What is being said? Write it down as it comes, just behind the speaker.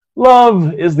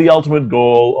Love is the ultimate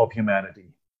goal of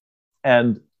humanity,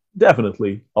 and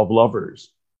definitely of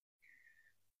lovers.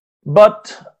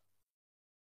 But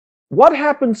what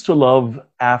happens to love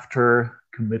after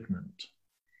commitment?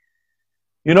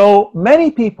 You know, many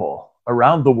people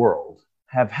around the world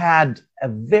have had a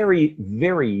very,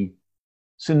 very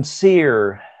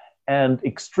sincere and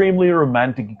extremely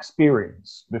romantic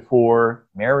experience before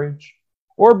marriage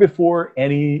or before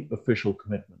any official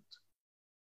commitment.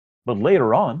 But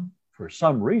later on, for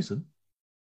some reason,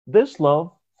 this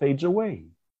love fades away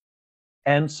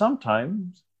and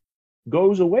sometimes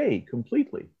goes away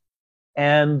completely.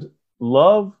 And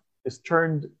love is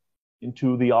turned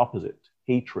into the opposite,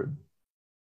 hatred.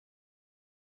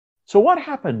 So, what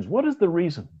happens? What is the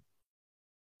reason?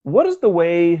 What is the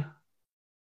way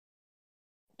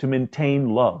to maintain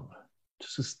love, to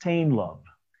sustain love?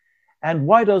 And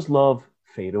why does love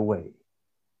fade away?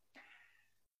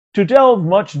 To delve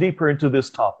much deeper into this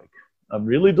topic, I'm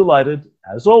really delighted,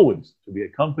 as always, to be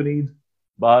accompanied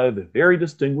by the very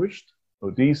distinguished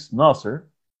Odis Nasser,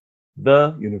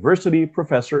 the university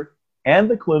professor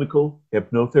and the clinical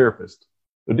hypnotherapist.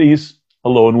 Odis,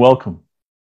 hello and welcome.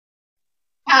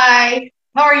 Hi,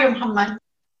 how are you, Muhammad?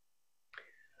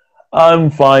 I'm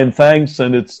fine, thanks,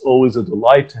 and it's always a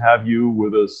delight to have you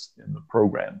with us in the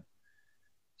program.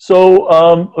 So,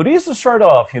 Odis, to start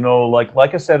off,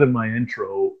 like I said in my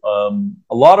intro,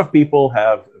 a lot of people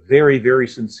have very, very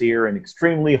sincere and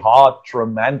extremely hot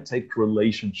romantic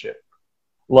relationship,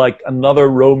 like another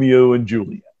Romeo and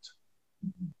Juliet.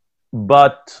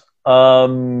 But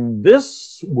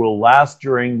this will last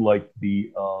during like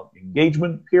the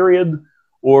engagement period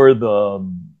or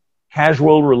the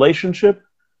casual relationship.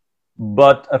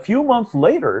 But a few months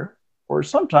later, or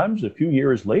sometimes a few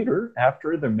years later,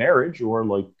 after the marriage or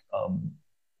like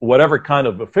whatever kind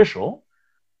of official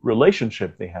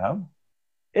relationship they have,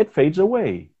 it fades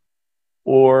away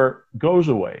or goes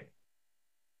away.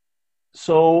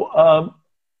 So,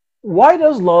 why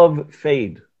does love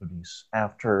fade, Odis,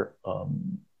 after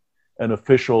an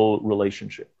official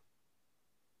relationship?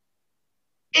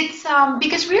 It's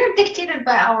because we're dictated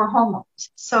by our hormones.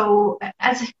 So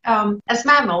as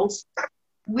mammals,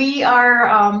 we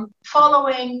are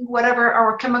following whatever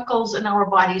our chemicals in our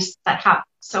bodies that happen.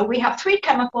 So we have three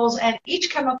chemicals, and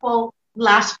each chemical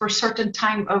lasts for a certain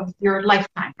time of your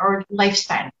lifetime or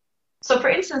lifespan. So for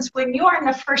instance, when you are in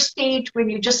the first stage, when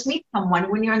you just meet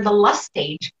someone, when you're in the lust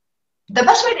stage, the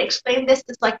best way to explain this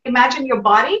is like imagine your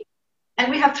body, and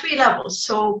we have three levels.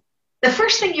 So the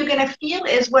first thing you're going to feel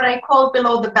is what I call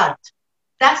below the belt.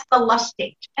 That's the lust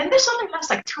stage. And this only lasts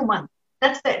like 2 months.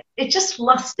 That's it. It's just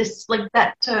lust. It's like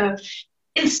that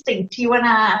instinct. You want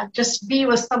to just be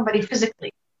with somebody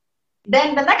physically.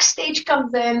 Then the next stage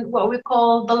comes in what we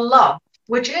call the love,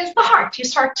 which is the heart. You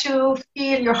start to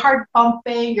feel your heart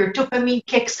pumping, your dopamine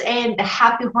kicks in, the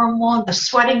happy hormone, the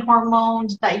sweating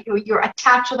hormones, that you're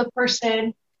attached to the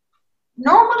person.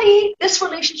 Normally, this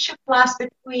relationship lasts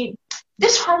between,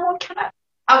 this hormone cannot,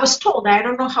 I was told, I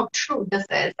don't know how true this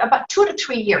is, about 2 to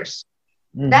 3 years.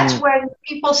 That's Mm-hmm. when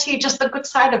people see just the good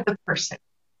side of the person.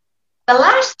 The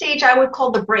last stage I would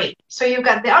call the brain. So you've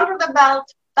got the under the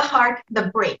belt, the heart, the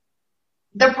brain.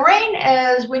 The brain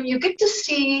is when you get to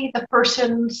see the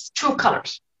person's true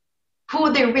colors,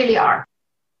 who they really are.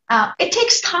 It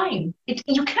takes time.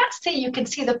 You can't say you can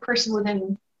see the person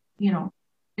within,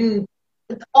 in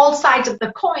all sides of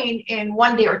the coin in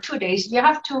 1 day or 2 days. You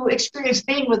have to experience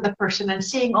being with the person and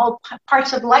seeing all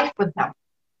parts of life with them.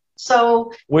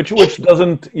 So Which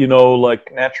doesn't,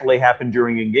 like naturally happen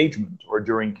during engagement or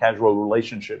during casual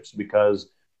relationships because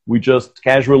we just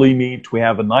casually meet, we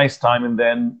have a nice time, and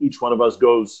then each one of us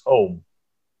goes home.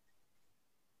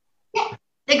 yeah,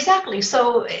 exactly.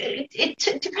 So it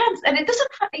depends, and it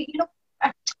doesn't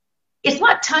have, it's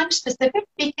not time specific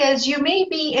because you may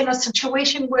be in a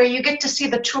situation where you get to see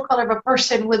the true color of a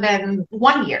person within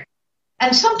 1 year.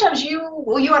 And sometimes you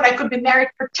and I could be married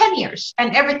for 10 years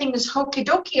and everything is hokey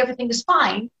dokey, everything is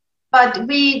fine. But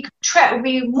we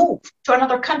move to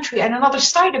another country and another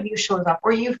side of you shows up,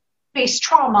 or you face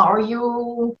trauma, or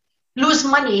you lose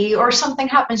money, or something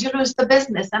happens, you lose the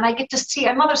business, and I get to see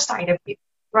another side of you,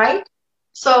 right?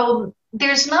 So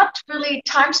there's not really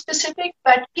time specific,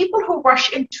 but people who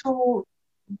rush into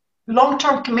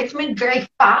long-term commitment very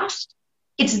fast,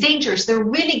 it's dangerous. They're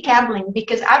really gambling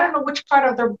because I don't know which part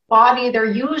of their body they're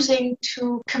using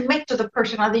to commit to the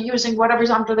person. Are they using whatever's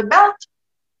under the belt,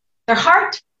 their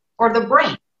heart, or the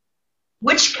brain?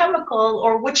 Which chemical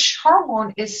or which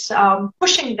hormone is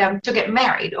pushing them to get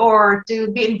married or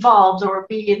to be involved or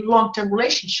be in long-term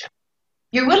relationship?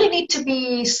 You really need to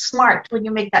be smart when you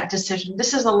make that decision.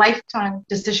 This is a lifetime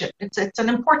decision. It's an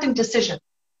important decision.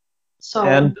 So,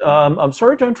 And I'm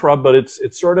sorry to interrupt, but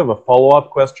it's sort of a follow-up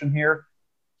question here.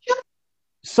 sure.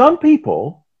 Some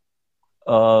people,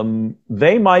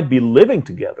 they might be living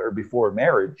together before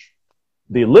marriage.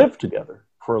 They live together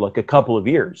for like a couple of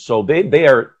years. So they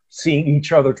are seeing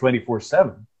each other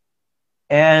 24/7.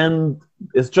 And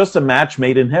it's just a match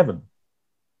made in heaven.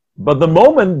 But the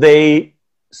moment they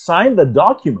sign the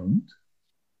document,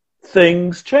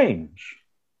 things change.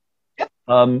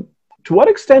 To what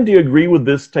extent do you agree with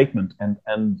this statement?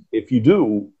 And if you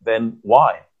do, then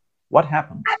why? What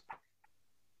happens?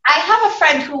 I have a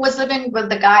friend who was living with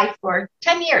the guy for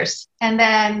 10 years. And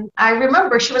then I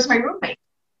remember she was my roommate.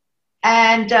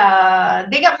 And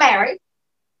they got married.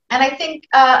 And I think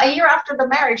a year after the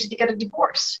marriage, they got a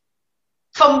divorce.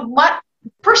 From what,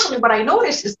 personally, what I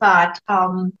noticed is that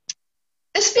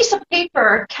this piece of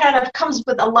paper kind of comes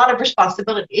with a lot of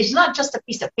responsibility. It's not just a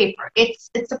piece of paper. It's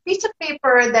a piece of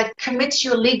paper that commits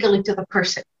you legally to the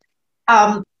person.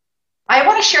 I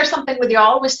want to share something with you. I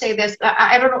always say this.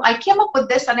 I don't know. I came up with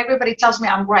this and everybody tells me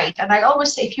I'm right. And I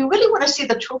always say, if you really want to see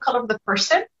the true color of the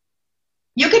person,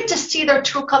 you get to see their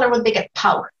true color when they get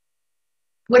power.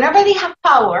 Whenever they have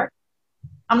power,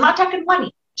 I'm not talking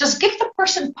money. Just give the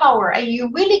person power and you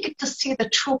really get to see the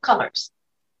true colors.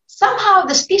 Somehow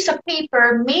this piece of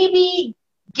paper maybe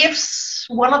gives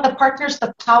one of the partners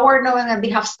the power knowing that they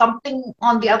have something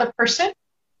on the other person.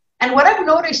 And what I've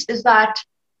noticed is that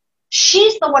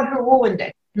she's the one who ruined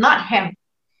it, not him.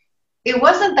 It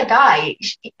wasn't the guy.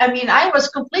 I mean, I was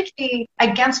completely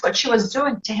against what she was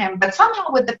doing to him, but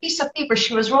somehow with the piece of paper,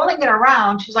 she was rolling it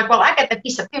around. She's like, well, I got the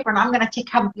piece of paper and I'm going to take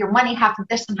half of your money, half of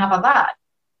this and half of that.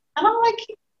 And I'm like,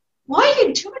 why are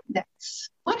you doing this?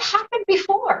 What happened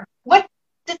before? What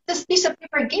did this piece of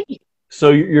paper give you?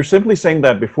 So you're simply saying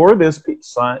that before this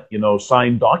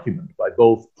signed document by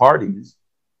both parties,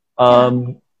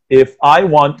 if I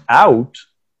want out,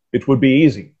 it would be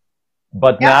easy.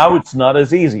 But now it's not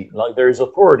as easy. Like there's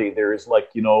authority, there's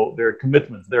there are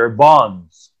commitments, there are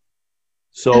bonds.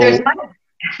 So and there's money.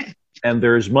 And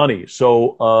there's money.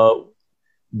 So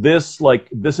this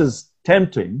is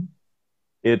tempting.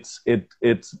 It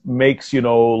makes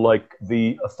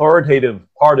the authoritative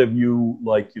part of you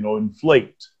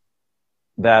inflate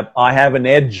that I have an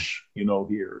edge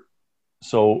here.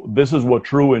 So this is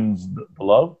what ruins the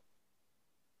love.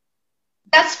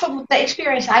 That's from the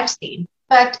experience I've seen,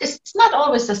 but it's not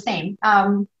always the same.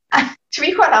 To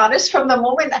be quite honest, from the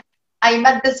moment I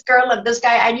met this girl and this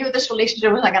guy, I knew this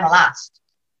relationship was not going to last.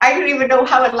 I didn't even know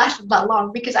how it lasted that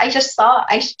long because I just saw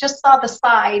the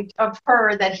side of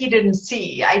her that he didn't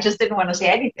see. I just didn't want to say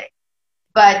anything.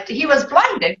 But he was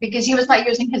blinded because he was not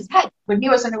using his head. When he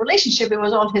was in a relationship, it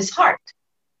was all his heart.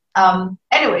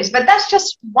 Anyways, but that's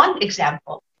just one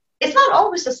example. It's not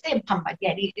always the same, Muhammad.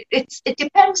 It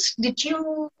depends. Did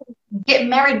you get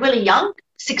married really young,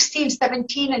 16,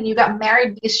 17, and you got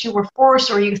married because you were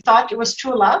forced or you thought it was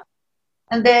true love?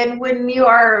 And then when you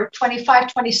are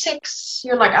 25, 26,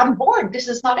 you're like, I'm bored. This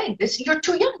is not it. You're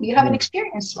too young. You haven't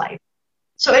experienced life.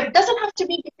 So it doesn't have to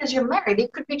be because you're married.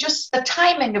 It could be just the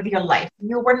timing of your life.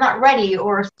 You were not ready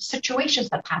or situations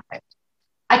that happened.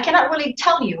 I cannot really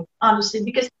tell you, honestly,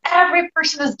 because every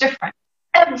person is different.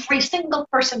 Every single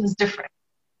person is different.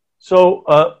 So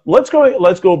let's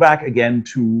go back again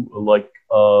to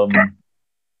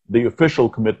the official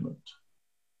commitment,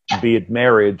 be it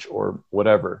marriage or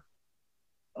whatever.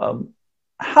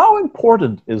 How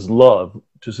important is love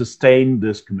to sustain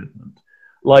this commitment?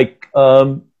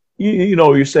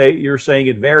 You're saying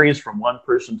it varies from one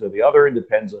person to the other. It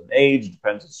depends on age,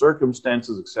 depends on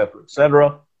circumstances, etc.,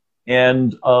 etc.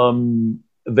 And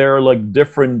there are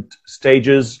different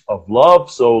stages of love.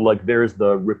 So there's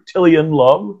the reptilian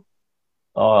love,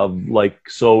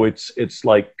 so it's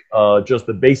just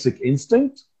the basic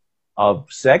instinct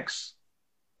of sex.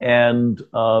 And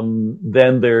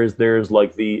then there's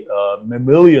the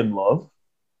mammalian love,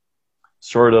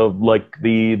 sort of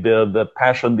the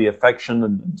passion, the affection,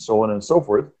 and so on and so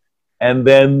forth. And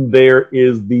then there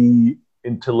is the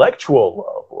intellectual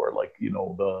love, or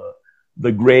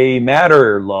the gray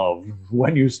matter love,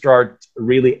 when you start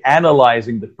really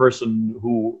analyzing the person,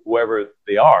 whoever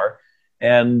they are,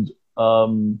 and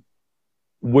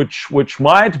which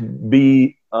might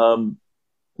be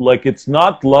it's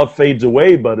not love fades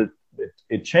away, but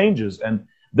it changes. And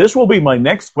this will be my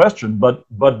next question.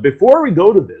 But before we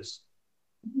go to this,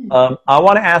 I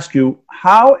want to ask you,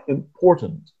 how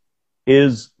important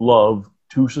is love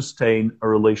to sustain a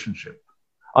relationship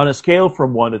on a scale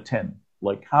from 1 to 10?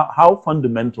 How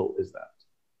fundamental is that?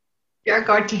 You're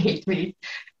going to hate me.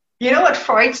 You know what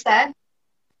Freud said?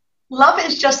 Love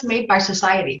is just made by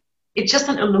society. It's just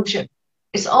an illusion.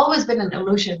 It's always been an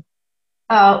illusion.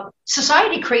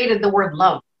 society created the word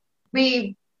love.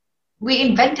 We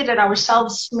invented it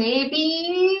ourselves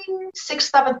maybe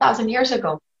 7,000 years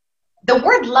ago. The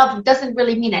word love doesn't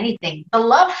really mean anything. The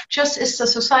love just is a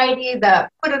society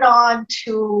that put it on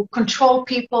to control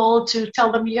people, to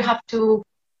tell them you have to,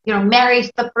 marry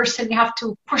the person, you have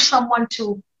to push someone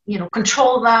to,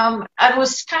 control them. And it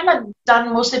was kind of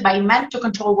done mostly by men to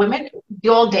control women the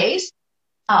old days.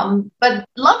 But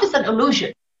love is an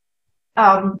illusion.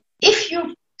 If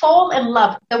you fall in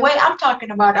love, the way I'm talking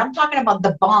about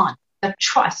the bond, the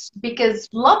trust, because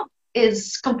love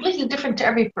is completely different to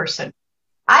every person.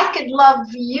 I could love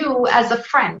you as a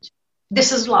friend.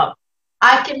 This is love.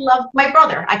 I can love my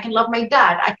brother. I can love my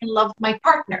dad. I can love my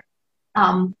partner.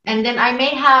 And then I may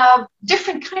have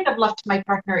different kind of love to my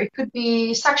partner. It could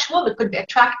be sexual. It could be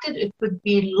attracted. It could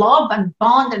be love and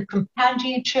bond and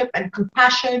companionship and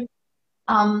compassion.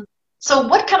 So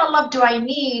what kind of love do I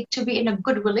need to be in a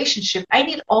good relationship? I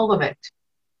need all of it.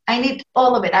 I need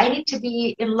all of it. I need to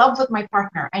be in love with my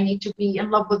partner. I need to be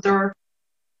in love with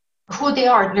who they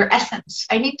are, their essence.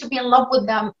 I need to be in love with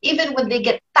them even when they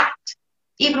get fat,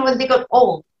 even when they get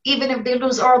old, even if they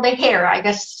lose all their hair. I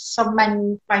guess some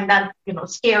men find that,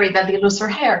 scary that they lose their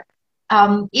hair.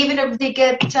 Even if they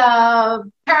get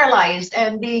paralyzed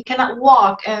and they cannot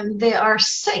walk and they are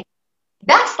sick.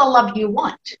 That's the love you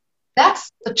want. That's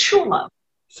the true love.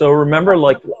 So remember,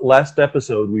 like last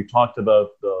episode, we talked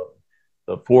about the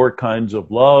four kinds of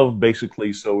love,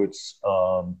 basically. So it's,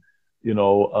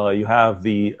 you have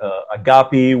the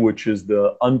agape, which is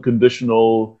the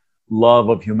unconditional love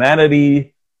of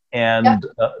humanity. And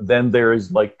then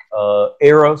there's like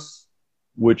eros,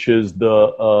 which is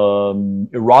the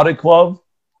erotic love.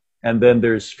 And then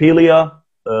there's philia,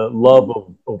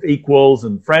 love of equals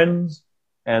and friends.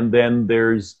 And then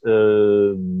there's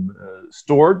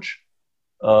storge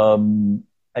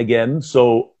again.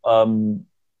 So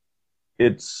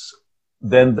it's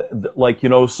then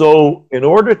so in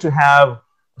order to have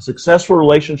a successful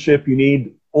relationship, you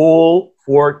need all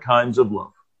four kinds of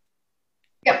love.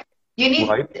 Yep. You need,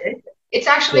 right? It's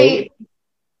actually,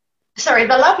 sorry,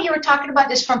 the love you were talking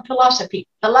about is from philosophy.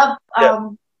 The love,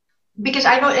 because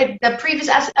I know the previous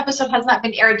episode has not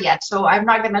been aired yet, so I'm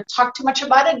not going to talk too much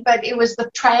about it, but it was the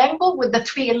triangle with the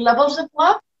three levels of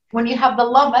love. When you have the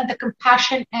love and the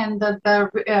compassion and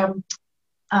the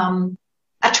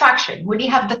attraction, when you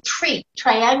have the three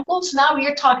triangles, now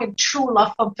you're talking true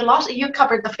love from philosophy. You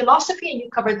covered the philosophy and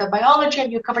you covered the biology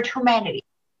and you covered humanity.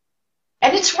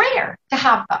 And it's rare to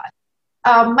have that.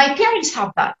 My parents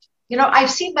have that. I've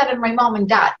seen that in my mom and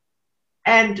dad.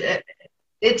 And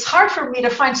it's hard for me to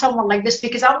find someone like this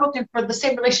because I'm looking for the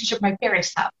same relationship my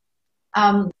parents have.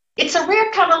 It's a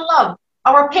rare kind of love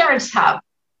our parents have.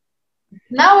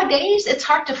 Nowadays, it's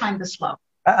hard to find this love.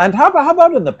 And how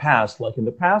about in the past? Like in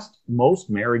the past, most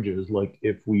marriages, like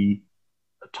if we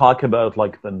talk about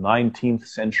like the 19th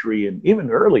century and even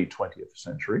early 20th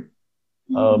century,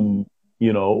 like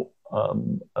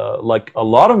a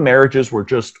lot of marriages were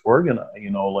just organized,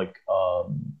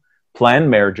 planned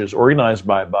marriages organized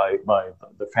by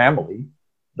the family,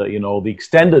 the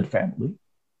extended family,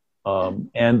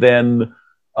 and then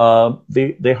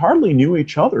they hardly knew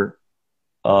each other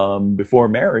before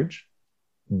marriage,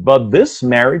 but this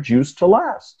marriage used to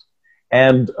last.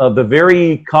 And the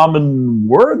very common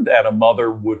word that a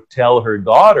mother would tell her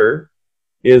daughter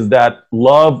is that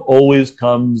love always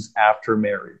comes after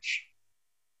marriage.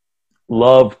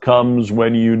 Love comes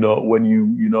when you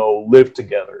live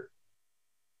together.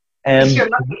 And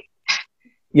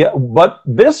yeah, but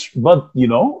this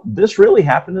really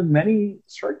happened in many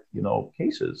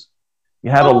cases. You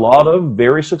had a lot of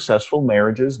very successful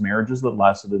marriages that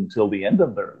lasted until the end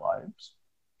of their lives.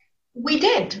 We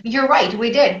did. You're right.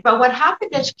 We did. But what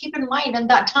happened is, keep in mind, in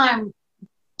that time,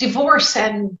 divorce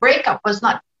and breakup was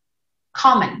not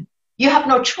common. You have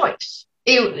no choice.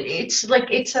 It's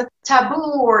a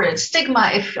taboo or a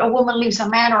stigma if a woman leaves a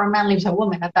man or a man leaves a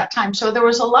woman at that time. So there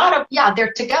was a lot of,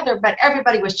 they're together, but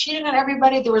everybody was cheating on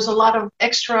everybody. There was a lot of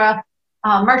extra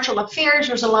marital affairs.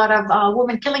 There was a lot of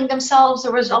women killing themselves.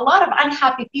 There was a lot of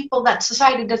unhappy people that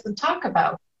society doesn't talk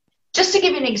about. Just to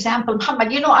give you an example,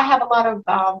 Muhammad, I have a lot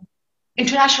of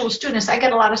international students. I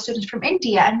get a lot of students from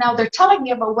India, and now they're telling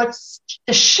me about what's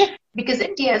the shift, because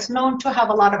India is known to have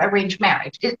a lot of arranged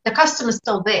marriage. The custom is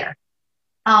still there.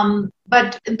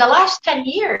 But in the last 10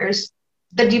 years,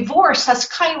 the divorce has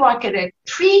skyrocketed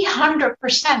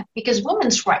 300% because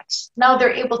women's rights. Now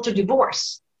they're able to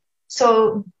divorce.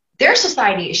 So their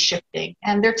society is shifting,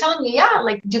 and they're telling me,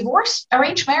 divorce,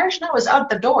 arranged marriage now is out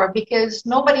the door because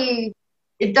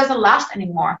it doesn't last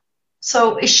anymore.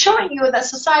 So it's showing you that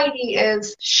society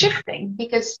is shifting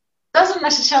because doesn't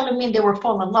necessarily mean they were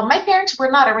falling in love. My parents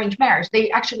were not arranged marriage.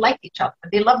 They actually liked each other.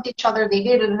 They loved each other. They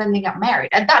dated and then they got married.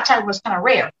 At that time, it was kind of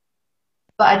rare.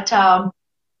 But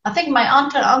I think my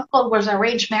aunt and uncle was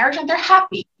arranged marriage and they're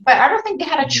happy. But I don't think they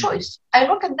had a choice. I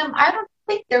look at them, I don't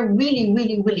think they're really,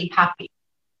 really, really happy.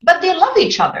 But they love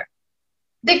each other.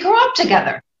 They grew up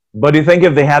together. But do you think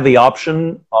if they had the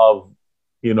option of,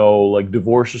 you know, like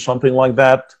divorce or something like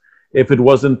that, if it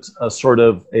wasn't a sort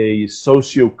of a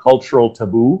socio-cultural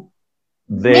taboo,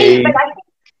 Maybe, but I think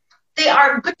they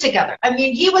are good together. I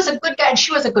mean, he was a good guy and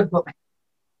she was a good woman.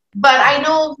 But I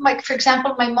know, like, for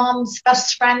example, my mom's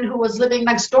best friend who was living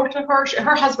next door to her,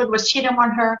 her husband was cheating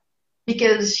on her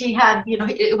because she had, you know,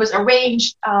 it was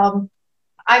arranged.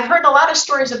 I've heard a lot of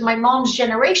stories of my mom's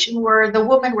generation where the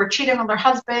women were cheating on their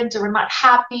husbands, they were not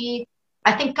happy.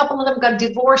 I think a couple of them got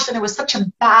divorced and it was such a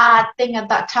bad thing at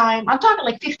that time. I'm talking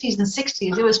like 50s and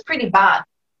 60s. It was pretty bad.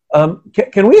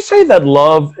 Can we say that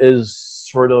love is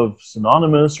sort of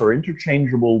synonymous or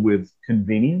interchangeable with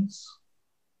convenience?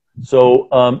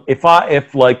 So if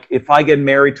I get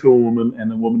married to a woman and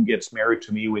the woman gets married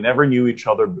to me, we never knew each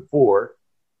other before,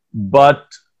 but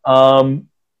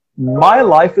my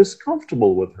life is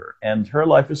comfortable with her and her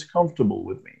life is comfortable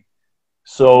with me.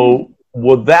 So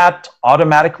would that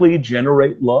automatically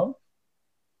generate love?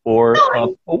 Or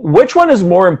which one is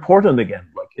more important again?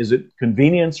 Like, is it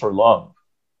convenience or love?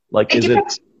 Like, it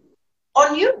depends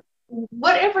on you,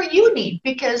 whatever you need,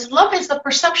 because love is the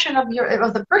perception of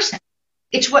the person.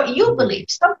 It's what you believe.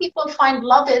 Some people find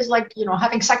love is like, you know,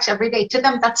 having sex every day. To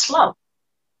them, that's love.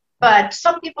 But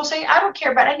some people say, I don't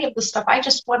care about any of this stuff. I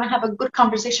just want to have a good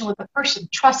conversation with a person.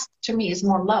 Trust to me is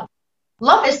more love.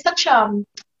 Love is such a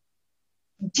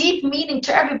deep meaning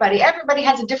to everybody. Everybody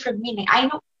has a different meaning. I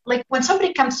know, like when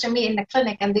somebody comes to me in the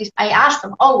clinic and I ask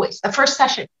them always, the first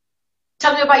session,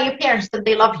 tell me about your parents, that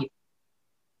they love you.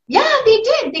 Yeah, they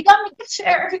did. They got me gifts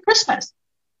every Christmas.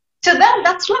 To them,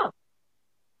 that's love.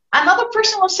 Another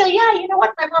person will say, yeah, you know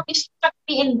what? My mom used to tuck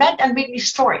me in bed and read me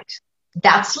stories.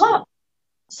 That's love.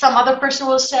 Some other person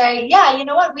will say, yeah, you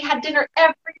know what? We had dinner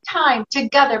every time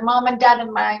together, mom and dad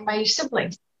and my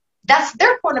siblings. That's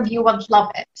their point of view of what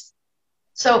love is.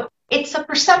 So it's a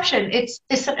perception. It's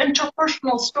an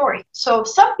interpersonal story. So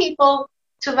some people,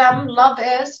 to them, love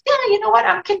is, yeah, you know what?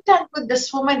 I'm content with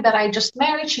this woman that I just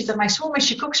married. She's a nice woman.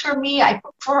 She cooks for me. I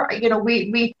cook for her. You know,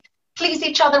 we please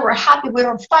each other. We're happy. We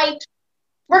don't fight.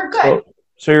 We're good.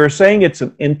 So you're saying it's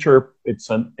an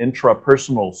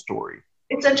intrapersonal story.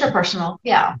 It's interpersonal,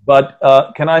 yeah. But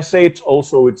can I say it's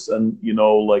an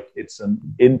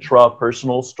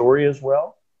intrapersonal story as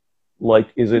well? Like,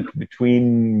 is it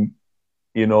between,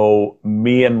 you know,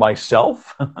 me and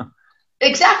myself?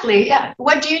 Exactly, yeah.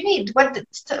 What do you need? What do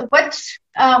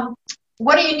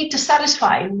you need to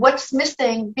satisfy? What's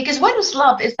missing? Because what is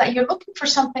love is that you're looking for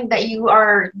something that you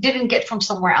didn't get from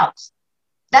somewhere else.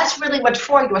 That's really what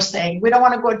Freud was saying. We don't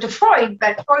want to go into Freud,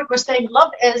 but Freud was saying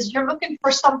love is you're looking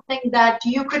for something that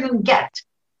you couldn't get.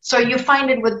 So you find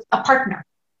it with a partner.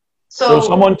 So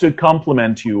someone to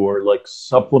complement you or like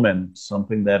supplement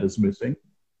something that is missing?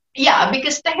 Yeah,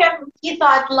 because to him, he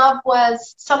thought love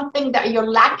was something that you're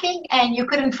lacking and you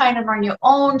couldn't find it on your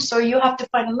own. So you have to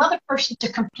find another person to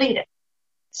complete it.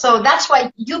 So that's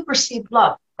why you perceive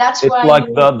love. It's like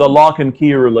the lock and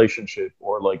key relationship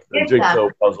or like the jigsaw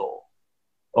puzzle.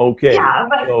 Okay. Yeah,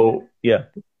 but so yeah.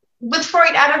 With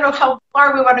Freud, I don't know how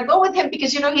far we want to go with him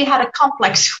because, you know, he had a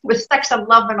complex with sex and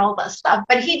love and all that stuff.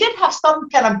 But he did have some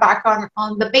kind of background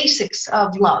on the basics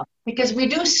of love because we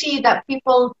do see that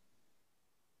people,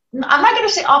 I'm not going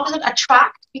to say opposite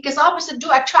attract because opposite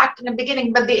do attract in the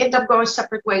beginning, but they end up going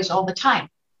separate ways all the time.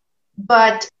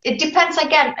 But it depends,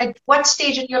 again, at what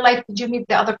stage in your life did you meet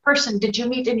the other person? Did you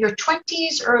meet in your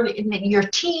 20s, early in your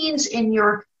teens, in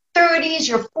your 30s,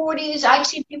 your 40s? I've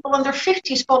seen people in their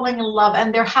 50s falling in love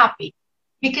and they're happy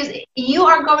because you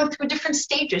are going through different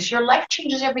stages. Your life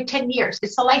changes every 10 years.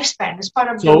 It's a lifespan. It's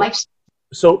part of your lifespan.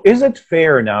 So is it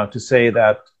fair now to say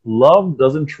that love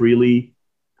doesn't really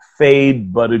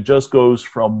fade, but it just goes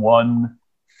from one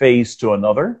phase to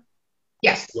another?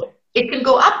 Yes. It can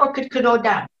go up or it could go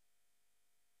down.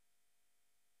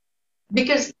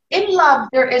 Because in love,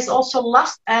 there is also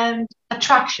lust and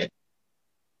attraction.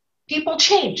 People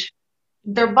change,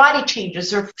 their body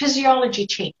changes, their physiology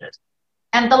changes.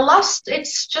 And the lust,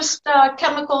 it's just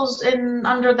chemicals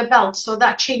under the belt. So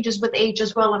that changes with age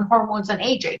as well and hormones and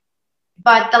aging.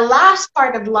 But the last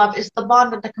part of love is the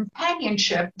bond of the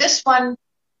companionship. This one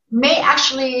may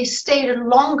actually stay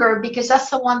longer because that's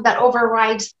the one that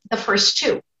overrides the first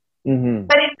two. Mm-hmm.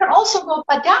 But it can also go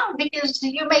down because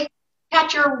you may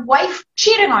catch your wife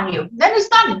cheating on you, then it's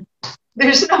done.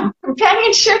 There's no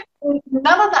companionship,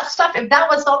 none of that stuff. If that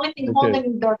was the only thing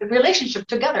holding the relationship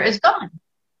together, it's gone.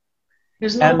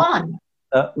 There's no bond.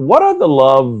 What are the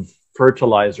love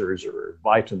fertilizers or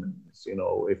vitamins, you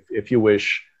know, if you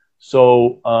wish?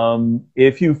 So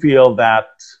if you feel that,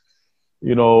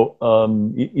 you know,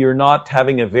 you're not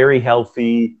having a very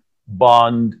healthy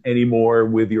bond anymore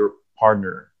with your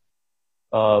partner,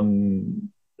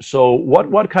 so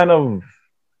what kind of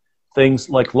things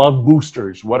like love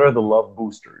boosters? What are the love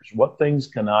boosters? What things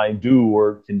can I do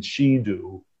or can she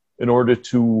do in order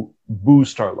to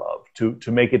boost our love,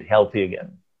 to make it healthy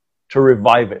again, to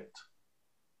revive it,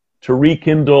 to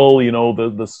rekindle, you know,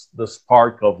 the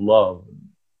spark of love?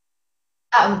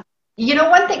 You know,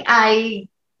 one thing I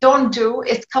don't do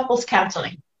is couples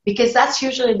counseling, because that's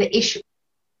usually the issue.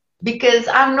 Because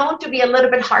I'm known to be a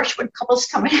little bit harsh when couples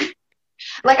come in.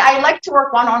 Like, I like to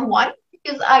work one-on-one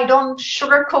because I don't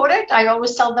sugarcoat it. I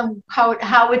always tell them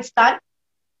how it's done.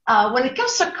 When it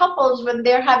comes to couples, when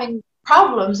they're having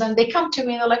problems and they come to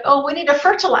me, they're like, oh, we need a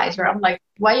fertilizer. I'm like,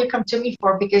 why you come to me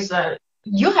for? Because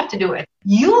you have to do it.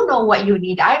 You know what you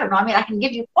need. I don't know. I mean, I can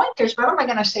give you pointers, but I'm not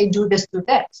going to say do this, do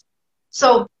this.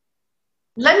 So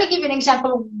let me give you an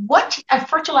example. What a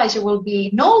fertilizer will be,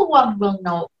 no one will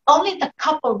know. Only the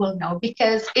couple will know.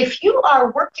 Because if you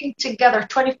are working together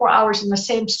 24 hours in the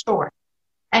same store,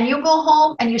 and you go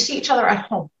home and you see each other at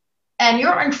home, and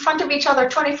you're in front of each other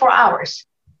 24 hours,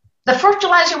 the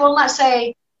fertilizer will not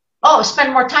say, oh,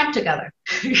 spend more time together.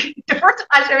 The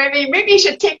fertilizer, maybe you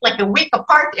should take like a week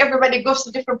apart. Everybody goes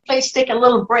to a different place, take a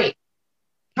little break.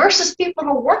 Versus people who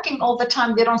are working all the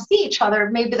time, they don't see each other.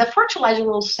 Maybe the fertilizer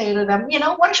will say to them, you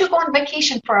know, why don't you go on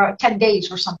vacation for 10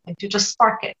 days or something to just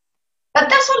spark it? But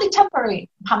that's only temporary,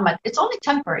 Muhammad. It's only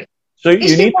temporary. So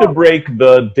you need to break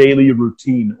the daily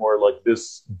routine, or like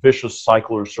this vicious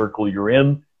cycle or circle you're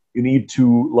in. You need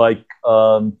to like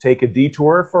take a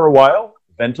detour for a while,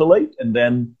 ventilate, and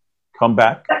then come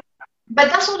back. But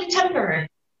that's only temporary.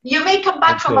 You may come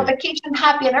back from a vacation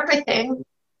happy and everything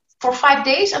for 5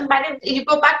 days, and by then you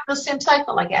go back to the same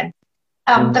cycle again.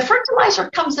 The fertilizer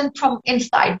comes in from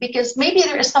inside, because maybe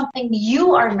there is something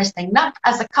you are missing, not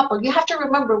as a couple. You have to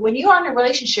remember, when you are in a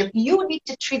relationship, you need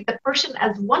to treat the person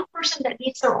as one person that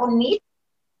needs their own needs,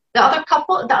 the other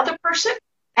couple, the other person,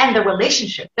 and the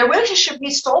relationship. The relationship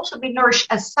needs to also be nourished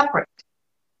as separate.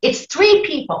 It's 3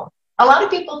 people. A lot of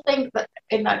people think that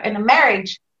in a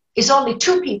marriage, it's only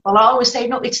 2 people. I always say,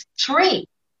 no, it's 3.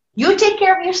 You take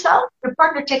care of yourself, your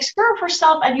partner takes care of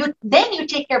herself, and then you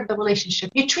take care of the relationship.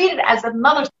 You treat it as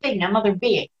another thing, another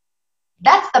being.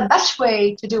 That's the best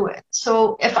way to do it.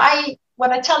 So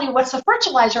when I tell you what's a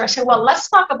fertilizer, I say, well, let's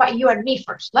talk about you and me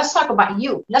first. Let's talk about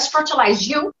you. Let's fertilize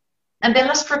you, and then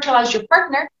let's fertilize your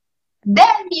partner.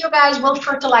 Then you guys will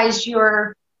fertilize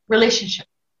your relationship.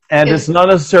 And it's not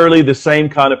necessarily the same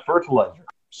kind of fertilizer.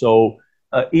 So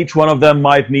each one of them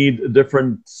might need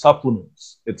different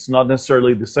supplements. It's not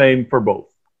necessarily the same for both.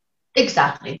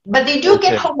 Exactly. But they do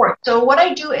get homework. So what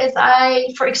I do is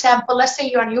for example, let's say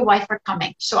you and your wife are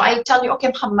coming. So I tell you, okay,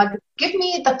 Muhammad, give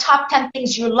me the top 10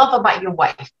 things you love about your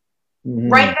wife.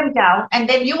 Write them down. And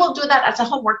then you will do that as a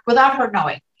homework without her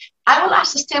knowing. I will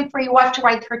ask the same for your wife to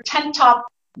write her 10 top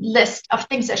list of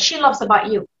things that she loves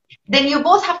about you. Then you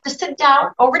both have to sit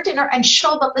down over dinner and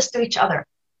show the list to each other.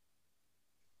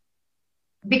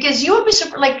 Because you will be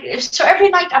super, so every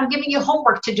night I'm giving you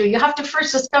homework to do. You have to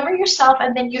first discover yourself,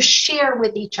 and then you share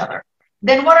with each other.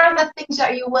 Then what are the things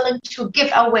that you're willing to give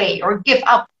away or give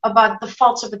up about the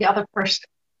faults of the other person?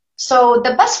 So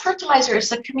the best fertilizer is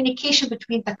the communication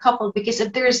between the couple, because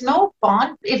if there is no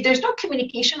bond, if there's no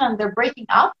communication and they're breaking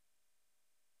up,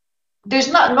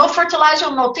 there's no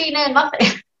fertilizer, no tine, nothing.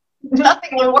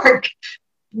 Nothing will work.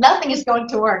 Nothing is going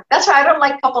to work. That's why I don't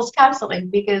like couples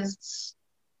counseling, because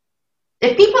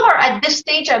if people are at this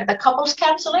stage of the couples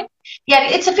counseling, yeah,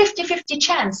 it's a 50-50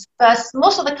 chance. But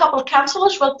most of the couple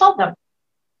counselors will tell them,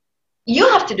 you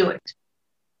have to do it.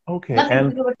 Okay. Nothing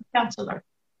to do with the counselor.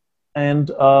 And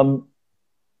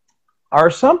are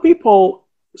some people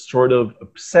sort of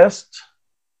obsessed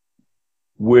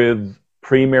with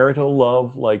premarital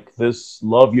love, like this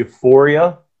love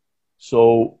euphoria?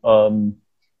 So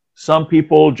some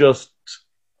people just,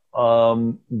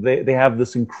 they have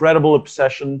this incredible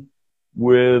obsession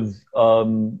with,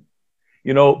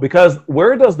 because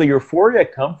where does the euphoria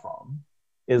come from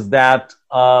is that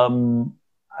I'm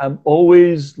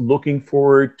always looking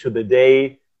forward to the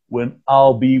day when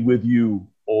I'll be with you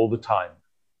all the time.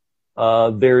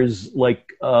 There's no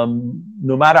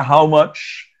matter how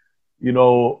much,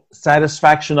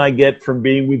 satisfaction I get from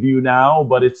being with you now,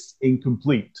 but it's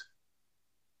incomplete.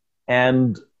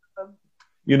 And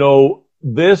you know,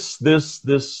 this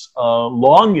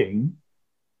longing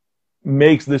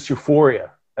makes this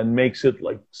euphoria and makes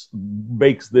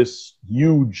this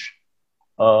huge,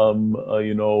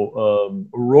 aurora,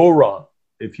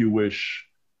 if you wish,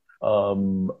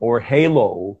 or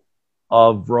halo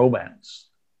of romance.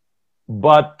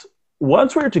 But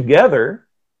once we're together,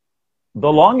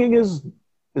 the longing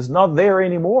is not there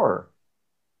anymore.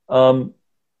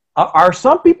 Are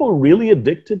some people really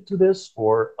addicted to this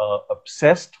or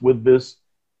obsessed with this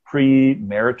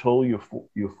premarital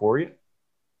euphoria?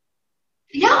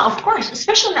 Yeah, of course,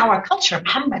 especially in our culture,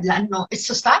 Muhammad, لأنه it's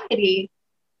society.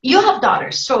 You have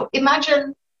daughters, so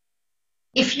imagine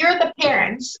if you're the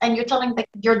parents and you're telling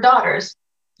your daughters,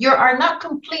 you are not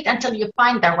complete until you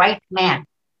find the right man.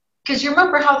 Because you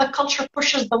remember how the culture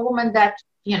pushes the woman that,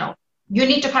 you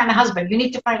need to find a husband, you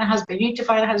need to find a husband, you need to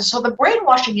find a husband. So the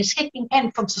brainwashing is kicking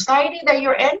in from society that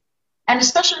you're in, and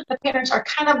especially if the parents are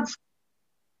kind of,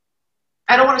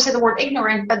 I don't want to say the word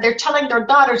ignorant, but they're telling their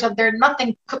daughters that they're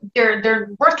nothing, they're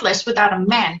worthless without a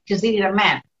man because they need a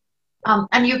man.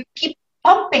 And you keep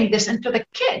pumping this into the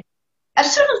kid.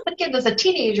 As soon as the kid is a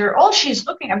teenager, all she's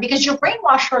looking at, because you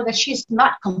brainwash her that she's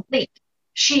not complete,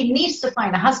 she needs to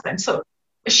find a husband. So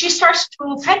she starts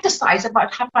to fantasize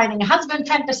about finding a husband,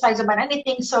 fantasize about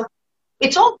anything. So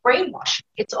it's all brainwashing.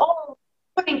 It's all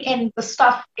putting in the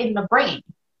stuff in the brain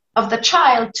of the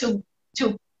child to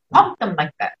pump them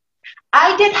like that.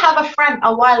 I did have a friend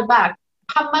a while back,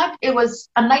 Muhammad, it was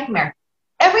a nightmare.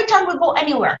 Every time we go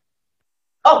anywhere,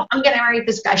 oh, I'm going to marry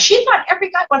this guy. She thought every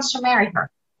guy wants to marry her.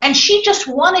 And she just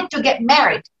wanted to get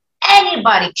married.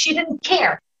 Anybody. She didn't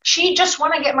care. She just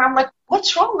wanted to get married. I'm like,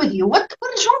 what's wrong with you? What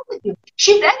is wrong with you?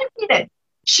 She's educated.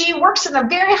 She works in a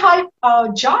very high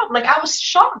job. Like, I was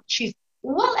shocked. She's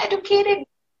well-educated,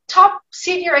 top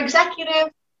senior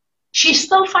executive. She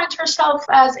still finds herself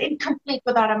as incomplete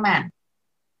without a man.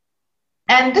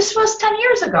 And this was 10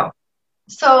 years ago.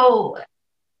 So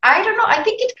I don't know. I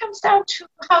think it comes down to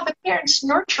how the parents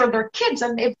nurture their kids.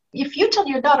 And if you tell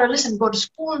your daughter, listen, go to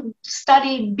school,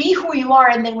 study, be who you are,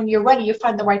 and then when you're ready, you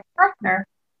find the right partner,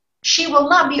 she will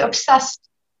not be obsessed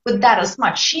with that as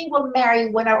much. She will marry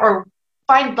whenever, or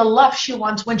find the love she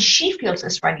wants when she feels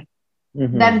it's ready.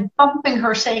 Mm-hmm. Then bumping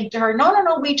her, saying to her,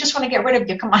 no, we just want to get rid of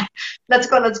you. Come on, let's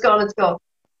go.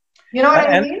 You know what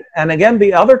I mean? And again,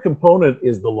 the other component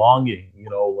is the longing,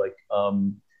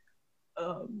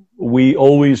 we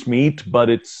always meet, but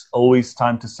it's always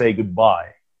time to say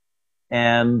goodbye.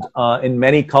 And in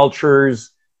many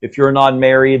cultures, if you're not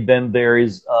married, then there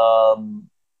is, there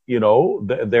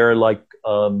are like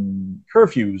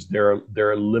curfews, there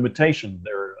are limitations,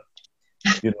 there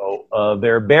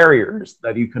are barriers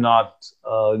that you cannot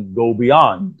go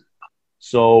beyond.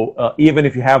 So even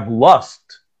if you have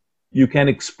lust, you can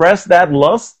express that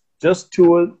lust just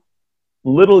to a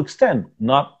little extent.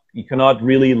 You cannot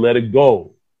really let it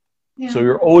go. Yeah. So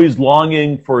you're always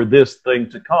longing for this thing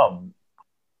to come,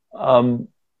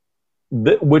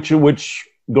 which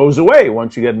goes away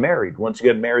once you get married. Once you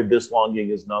get married, this longing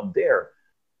is not there.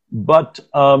 But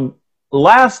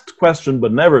last question,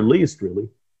 but never least, really,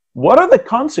 what are the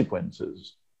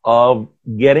consequences of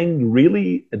getting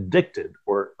really addicted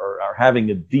or having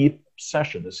a deep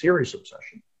obsession, a serious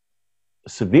obsession, a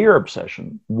severe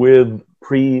obsession with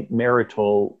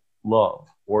premarital love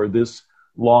or this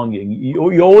longing?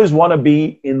 You always want to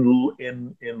be in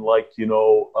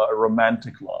a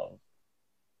romantic love.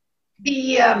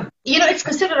 It's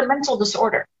considered a mental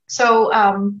disorder. So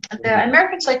the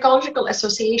American Psychological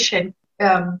Association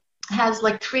has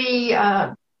like three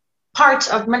parts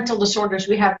of mental disorders.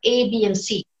 We have A, B, and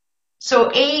C. So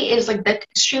A is like the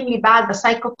extremely bad, the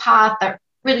psychopath, the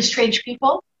really strange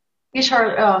people. These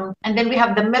are, and then we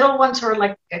have the middle ones who are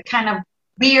like kind of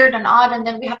weird and odd, and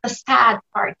then we have the sad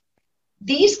part.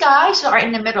 These guys are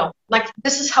in the middle. Like,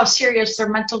 this is how serious their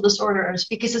mental disorder is,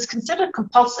 because it's considered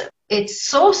compulsive. It's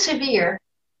so severe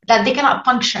that they cannot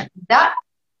function. That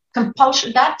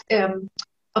compulsion,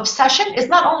 obsession is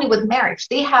not only with marriage.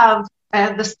 They have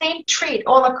the same trait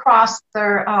all across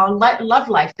their love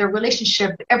life, their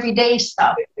relationship, everyday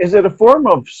stuff. Is it a form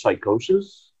of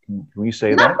psychosis? Can we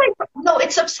say that? No,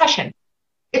 it's obsession.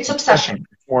 It's obsession.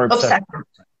 More obsession.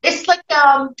 It's like,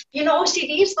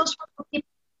 OCDs, those people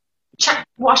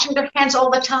washing their hands all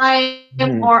the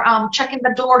time, or checking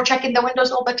the door, checking the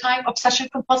windows all the time. Obsession,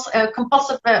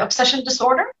 compulsive obsession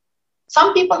disorder.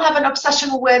 Some people have an obsession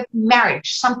with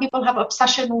marriage. Some people have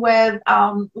obsession with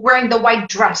wearing the white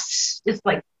dress. It's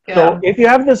like. So if you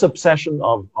have this obsession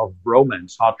of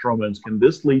romance, hot romance, can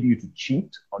this lead you to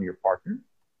cheat on your partner?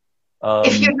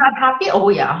 If you're not happy, oh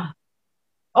yeah,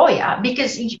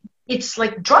 because it's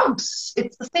like drugs.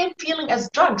 It's the same feeling as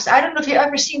drugs. I don't know if you've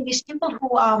ever seen these people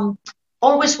who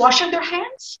always washing their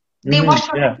hands. They wash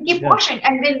their Yeah, hands, keep yeah. washing,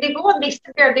 and then they go and they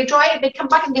sit there, they dry it, they come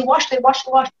back and they wash, they wash,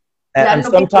 they wash. I And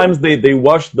don't know people. sometimes they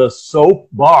wash the soap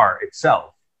bar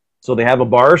itself. So they have a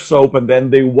bar of soap and then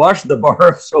they wash the bar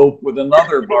of soap with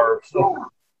another bar of soap.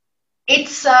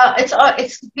 It's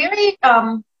very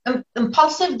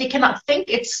impulsive. They cannot think.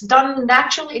 It's done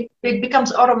naturally. It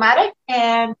becomes automatic.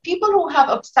 And people who have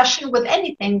obsession with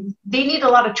anything, they need a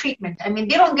lot of treatment. I mean,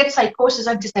 they don't get psychosis,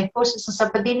 antipsychosis and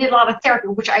stuff, but they need a lot of therapy,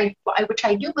 which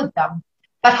I do with them.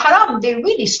 But haram, they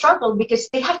really struggle because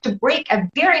they have to break a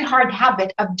very hard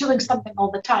habit of doing something all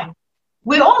the time.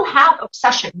 We all have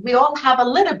obsession. We all have a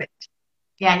little bit.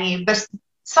 Yani, but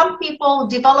some people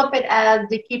develop it as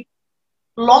they keep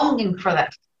longing for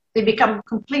that. They become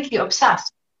completely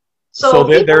obsessed. So So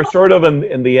people, they're sort of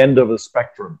in the end of a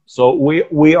spectrum. So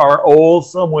we are all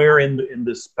somewhere in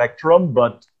the spectrum,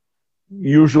 but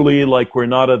usually like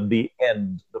we're not at the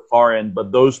end, the far end.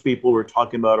 But those people we're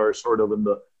talking about are sort of in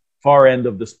the far end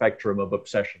of the spectrum of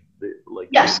obsession.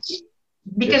 yes, Yeah.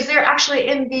 because they're actually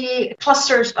in the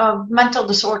clusters of mental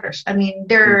disorders. I mean,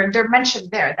 they're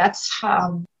mentioned there. That's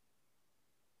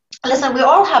listen. We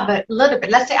all have a little bit.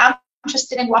 Let's say I'm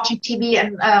interested in watching TV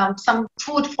and some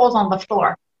food falls on the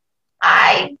floor.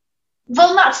 I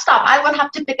will not stop. I will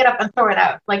have to pick it up and throw it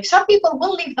out. Like some people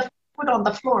will leave the food on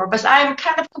the floor, but I'm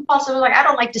kind of compulsive. Like I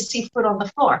don't like to see food on the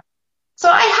floor. So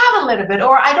I have a little bit,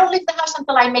 or I don't leave the house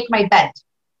until I make my bed.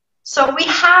 So we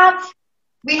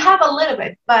have a little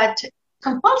bit, but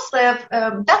compulsive,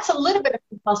 that's a little bit of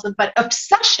compulsive, but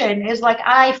obsession is like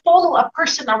I follow a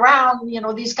person around,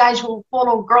 these guys who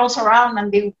follow girls around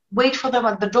and they wait for them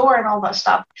at the door and all that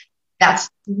stuff. That's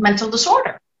mental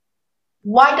disorder.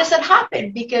 Why does it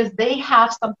happen? Because they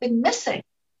have something missing.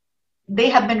 They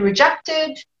have been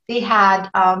rejected. They had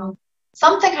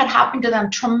something had happened to them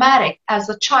traumatic as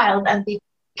a child, and they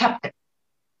kept it.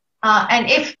 And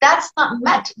if that's not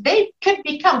met, they could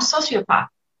become sociopath.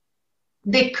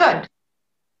 They could.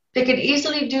 They could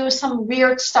easily do some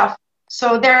weird stuff.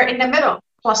 So they're in the middle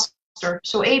cluster.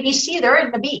 So A, B, C, they're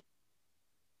in the B.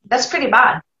 That's pretty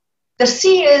bad. The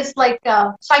C is like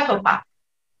a psychopath.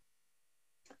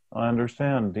 I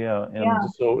understand. Yeah. And Yeah.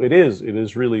 so it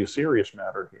is really a serious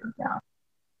matter here. Yeah.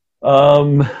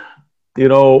 Um, you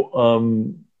know,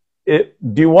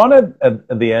 do you want to,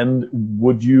 at the end,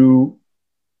 would you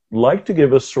like to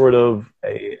give us sort of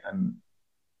a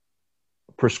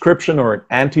prescription or an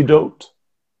antidote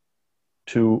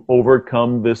to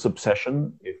overcome this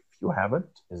obsession if you have it?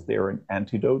 Is there an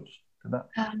antidote to that?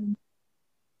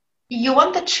 You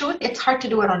want the truth, it's hard to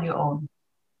do it on your own.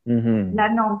 Mm-hmm.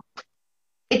 No.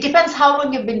 It depends how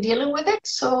long you've been dealing with it.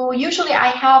 So usually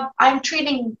I'm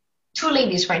treating 2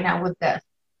 ladies right now with this.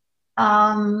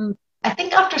 I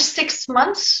think after 6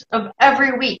 months of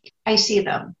every week, I see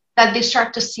them, that they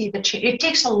start to see the change. It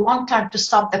takes a long time to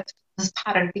stop this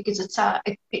pattern because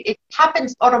it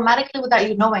happens automatically without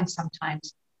you knowing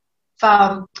sometimes.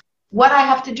 What I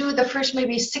have to do the first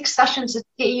maybe 6 sessions is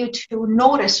get you to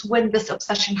notice when this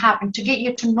obsession happened, to get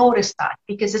you to notice that,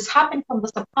 because it's happened from the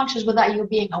subconscious without you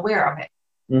being aware of it.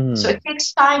 Mm-hmm. So it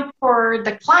takes time for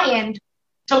the client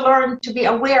to learn to be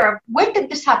aware of when did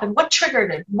this happen, what triggered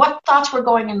it, what thoughts were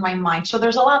going in my mind. So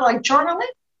there's a lot of like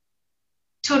journaling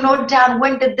to note down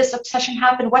when did this obsession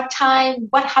happen, what time,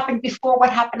 what happened before, what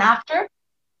happened after.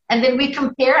 And then we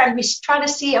compare and we try to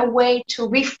see a way to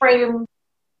reframe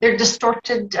their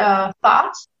distorted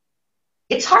thoughts.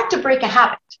 It's hard to break a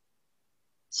habit.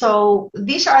 So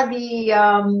these are the,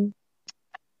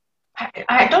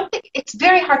 I don't think it's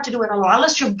very hard to do it alone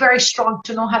unless you're very strong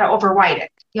to know how to override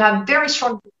it. You have very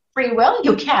strong free will,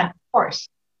 you can, of course.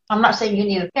 I'm not saying you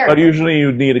need a therapist. But usually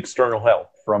you need external help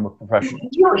from a professional.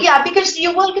 Yeah, because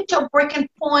you will get to a breaking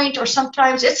point, or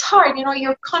sometimes it's hard.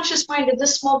 Your conscious mind is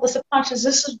this small, the subconscious,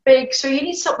 this is big. So you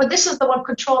need someone, this is the one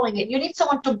controlling it. You need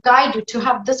someone to guide you, to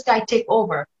have this guy take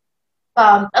over.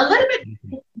 A little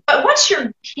bit, but once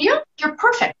you're healed, you're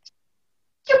perfect.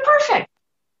 You're perfect.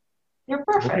 You're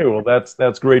perfect. Okay, well,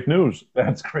 that's great news.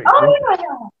 That's great news.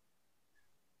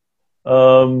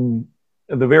 Yeah.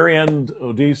 At the very end,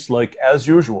 Odisse, like as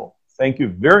usual, thank you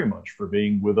very much for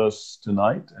being with us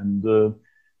tonight, and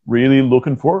really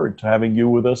looking forward to having you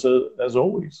with us as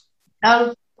always.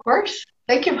 Of course.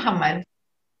 Thank you, Mohammed.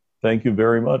 Thank you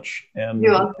very much. And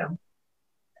you're welcome.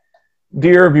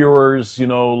 Dear viewers,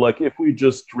 like if we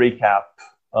just recap,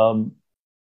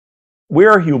 we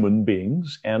are human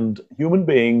beings, and human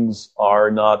beings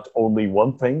are not only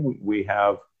one thing. We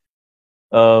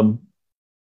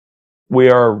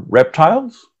are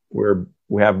reptiles.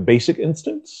 We have basic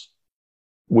instincts.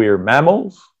 We're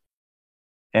mammals.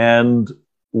 and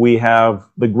we have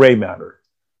the gray matter.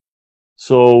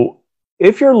 So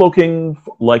if you're looking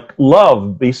like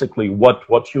love, basically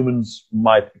what humans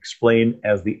might explain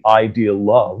as the ideal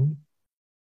love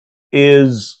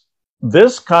is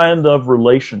this kind of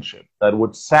relationship that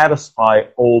would satisfy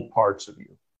all parts of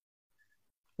you.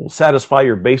 It will satisfy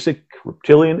your basic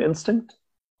reptilian instinct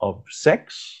of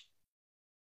sex,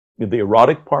 the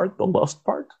erotic part, the lust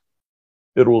part.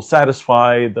 It will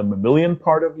satisfy the mammalian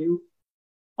part of you,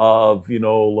 of, you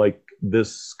know, like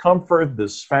this comfort,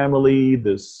 this family,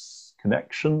 this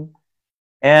connection.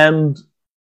 And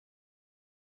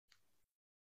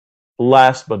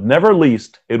last but never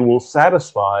least, it will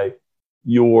satisfy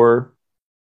your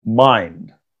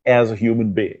mind as a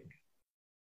human being.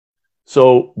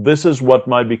 So this is what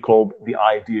might be called the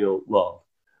ideal love.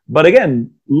 But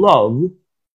again, love,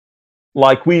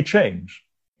 like we change.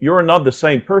 You're not the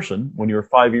same person when you're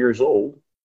 5 years old.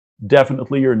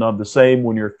 Definitely you're not the same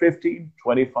when you're 15,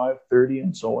 25, 30,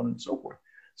 and so on and so forth.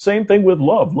 Same thing with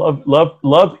love.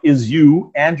 Love is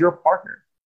you and your partner.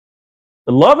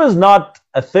 Love is not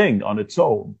a thing on its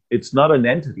own. It's not an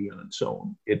entity on its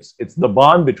own. It's the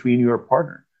bond between your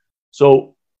partner.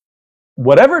 So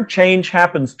whatever change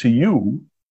happens to you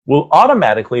will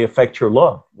automatically affect your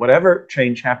love. Whatever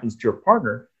change happens to your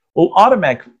partner will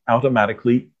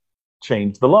automatically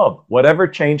change the love. Whatever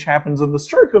change happens in the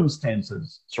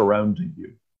circumstances surrounding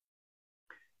you.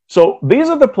 So these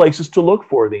are the places to look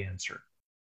for the answer.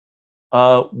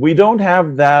 We don't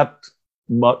have that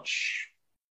much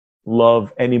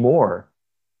love anymore.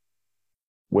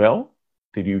 Well,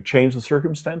 did you change the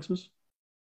circumstances?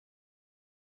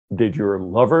 Did your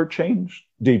lover change?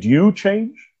 Did you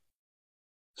change?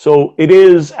 So it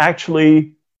is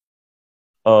actually,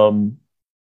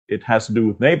 it has to do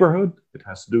with neighborhood. It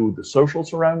has to do with the social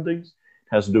surroundings.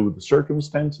 It has to do with the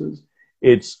circumstances.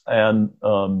 It's an,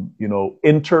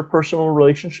 interpersonal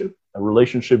relationship, a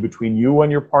relationship between you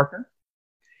and your partner.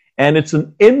 And it's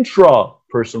an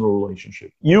intrapersonal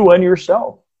relationship, you and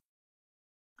yourself.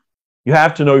 You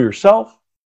have to know yourself.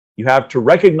 You have to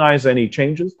recognize any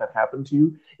changes that happen to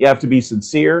you. You have to be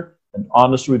sincere and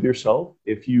honest with yourself.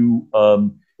 If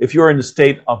you're in a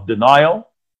state of denial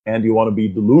and you want to be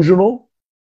delusional,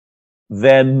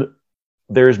 then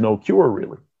there's no cure,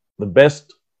 really.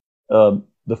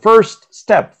 The first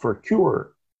step for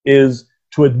cure is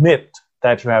to admit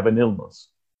that you have an illness,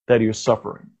 that you're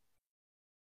suffering.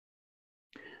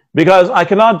 Because I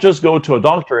cannot just go to a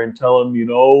doctor and tell him,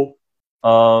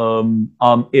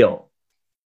 I'm ill.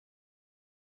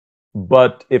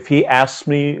 But if he asks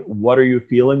me, what are you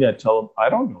feeling? I tell him, I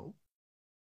don't know.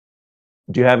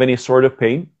 Do you have any sort of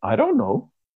pain? I don't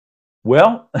know.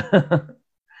 Well,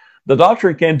 the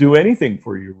doctor can't do anything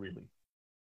for you, really.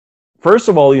 First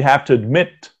of all, you have to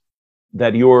admit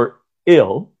that you're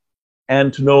ill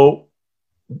and to know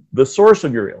the source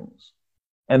of your illness.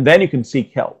 And then you can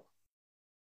seek help.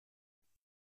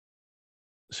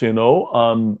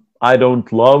 So, I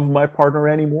don't love my partner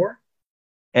anymore.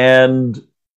 And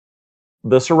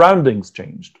the surroundings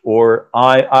changed, or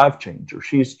I've changed, or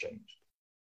she's changed.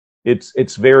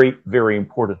 It's very, very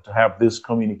important to have this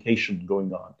communication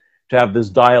going on, to have this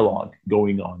dialogue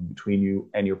going on between you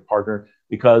and your partner,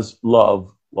 because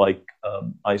love, like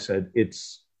I said,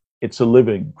 it's a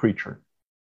living creature.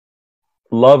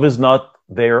 Love is not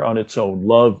there on its own.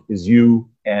 Love is you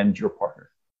and your partner.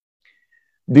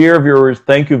 Dear viewers,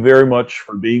 thank you very much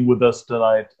for being with us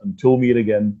tonight. Until we meet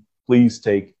again, please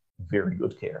take very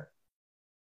good care.